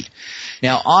to read.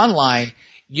 Now online,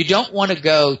 you don't want to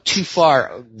go too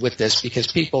far with this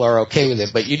because people are okay with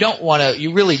it, but you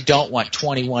really don't want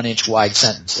 21-inch wide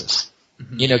sentences.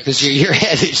 Because your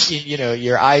head is,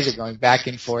 your eyes are going back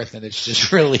and forth and it's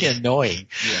just really annoying.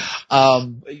 Yeah.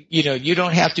 You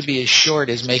don't have to be as short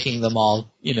as making them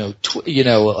all,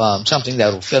 something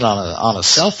that will fit on a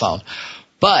cell phone.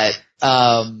 But,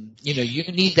 you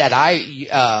need that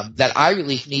eye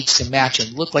relief needs to match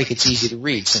and look like it's easy to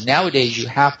read. So nowadays you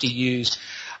have to use,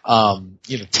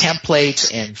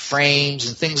 templates and frames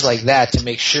and things like that to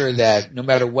make sure that no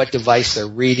matter what device they're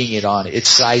reading it on, it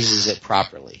sizes it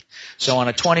properly. So on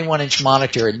a 21-inch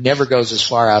monitor, it never goes as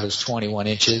far out as 21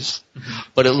 inches,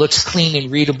 but it looks clean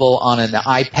and readable on an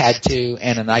iPad 2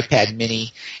 and an iPad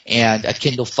mini and a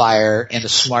Kindle Fire and a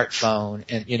smartphone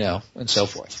and, and so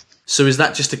forth. So is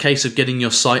that just a case of getting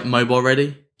your site mobile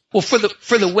ready? Well, for the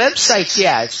websites,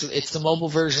 yeah, it's the mobile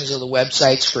versions of the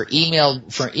websites. For email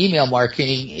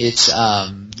marketing, it's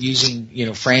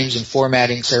using frames and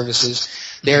formatting services.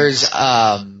 There's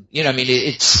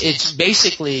it's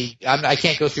basically I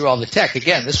can't go through all the tech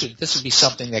again. This would be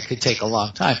something that could take a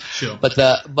long time. Sure. But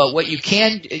what you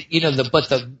can but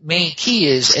the main key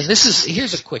is, and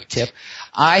here's a quick tip.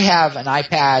 I have an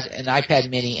iPad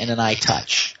mini and an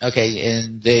iTouch. Okay,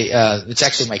 and it's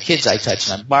actually my kid's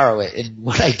iTouch and I borrow it. And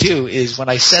what I do is when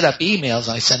I set up emails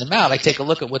and I send them out, I take a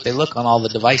look at what they look on all the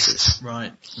devices.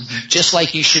 Right. Mm-hmm. Just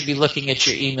like you should be looking at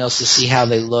your emails to see how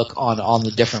they look on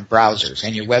the different browsers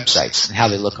and your websites and how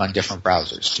they look on different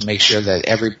browsers to make sure that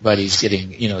everybody's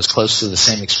getting, as close to the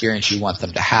same experience you want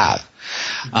them to have.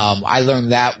 I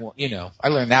learned that one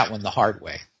the hard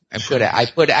way. I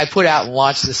put out and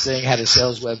launched this thing, had a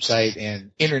sales website,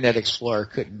 and Internet Explorer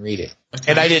couldn't read it.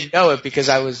 Okay. And I didn't know it because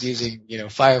I was using,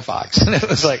 Firefox. And it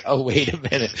was like, oh, wait a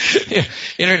minute.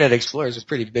 Internet Explorer is a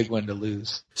pretty big one to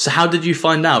lose. So how did you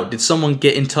find out? Did someone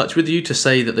get in touch with you to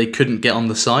say that they couldn't get on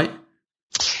the site?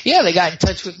 Yeah, they got in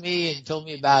touch with me and told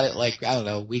me about it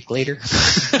a week later.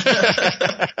 Oh,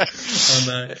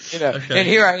 no. Okay. And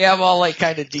here I am all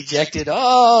kind of dejected.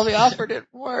 Oh, the offer didn't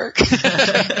work.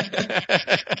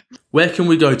 Where can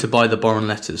we go to buy the Boron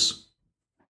Letters?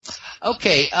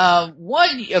 Okay,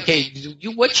 what you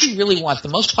really want, the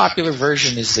most popular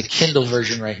version is the Kindle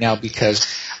version right now because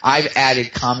I've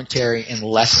added commentary and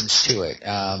lessons to it.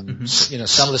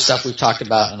 Some of the stuff we've talked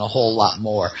about and a whole lot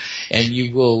more. And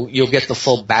you'll get the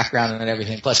full background and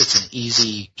everything. Plus it's an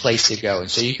easy place to go. And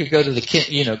so you could go to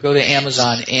go to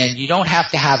Amazon and you don't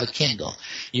have to have a Kindle.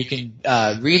 You can,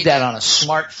 read that on a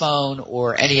smartphone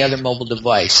or any other mobile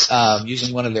device,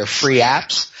 using one of their free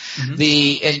apps.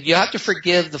 And you have to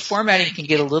forgive, the formatting can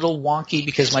get a little wonky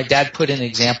because my dad put in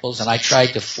examples and I tried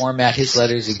to format his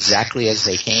letters exactly as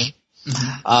they came.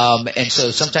 And so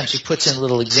sometimes he puts in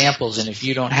little examples and if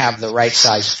you don't have the right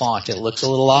size font, it looks a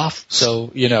little off.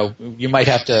 So, you might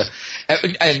have to,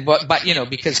 but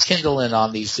because Kindle and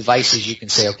on these devices, you can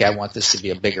say, okay, I want this to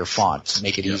be a bigger font to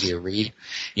make it easier to read.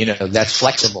 That's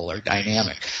flexible or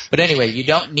dynamic. But anyway, you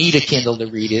don't need a Kindle to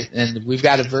read it. And we've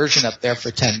got a version up there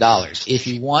for $10. If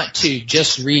you want to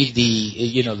just read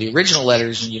the original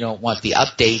letters and you don't want the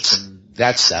updates and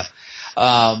that stuff,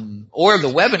 or the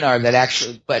webinar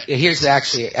but here's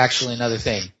actually another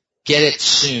thing. Get it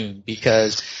soon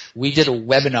because we did a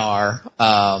webinar,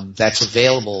 that's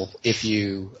available if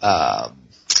you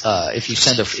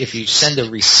send a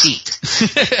receipt,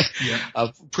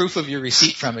 a proof of your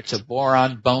receipt from it to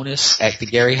Boron bonus at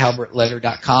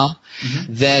thegaryhalbertletter.com.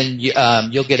 Then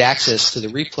you'll get access to the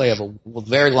replay of a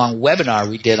very long webinar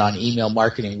we did on email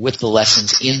marketing with the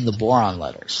lessons in the Boron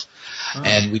letters.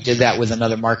 And we did that with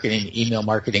another email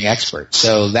marketing expert.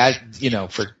 So that,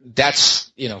 for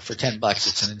 $10,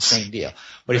 it's an insane deal.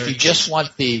 But if you just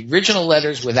want the original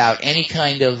letters without any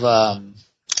kind of,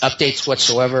 updates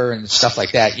whatsoever and stuff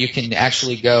like that, you can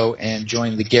actually go and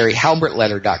join the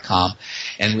GaryHalbertLetter.com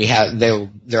and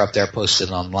they're up there posted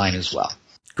online as well.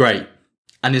 Great.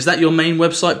 And is that your main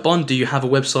website, Bond? Do you have a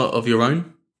website of your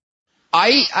own?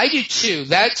 I do too.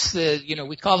 That's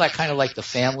we call that kind of like the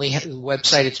family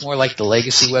website. It's more like the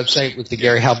legacy website with the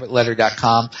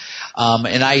GaryHalbertLetter.com.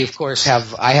 And I, of course,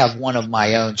 have one of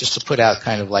my own just to put out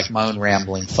kind of like my own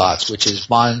rambling thoughts, which is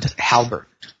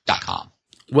BondHalbert.com.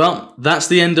 Well, that's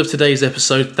the end of today's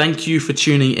episode. Thank you for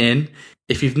tuning in.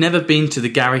 If you've never been to the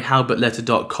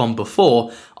GaryHalbertLetter.com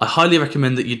before, I highly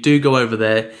recommend that you do go over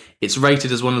there. It's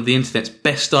rated as one of the internet's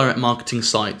best direct marketing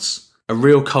sites, a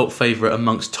real cult favourite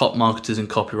amongst top marketers and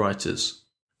copywriters.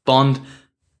 Bond,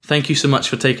 thank you so much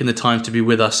for taking the time to be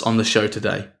with us on the show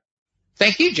today.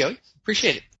 Thank you, Joey.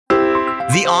 Appreciate it.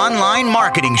 The Online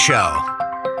Marketing Show.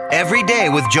 Every day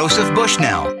with Joseph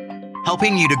Bushnell.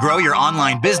 Helping you to grow your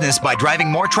online business by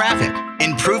driving more traffic,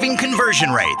 improving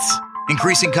conversion rates,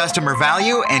 increasing customer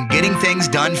value, and getting things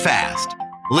done fast.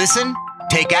 Listen,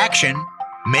 take action,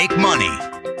 make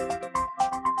money.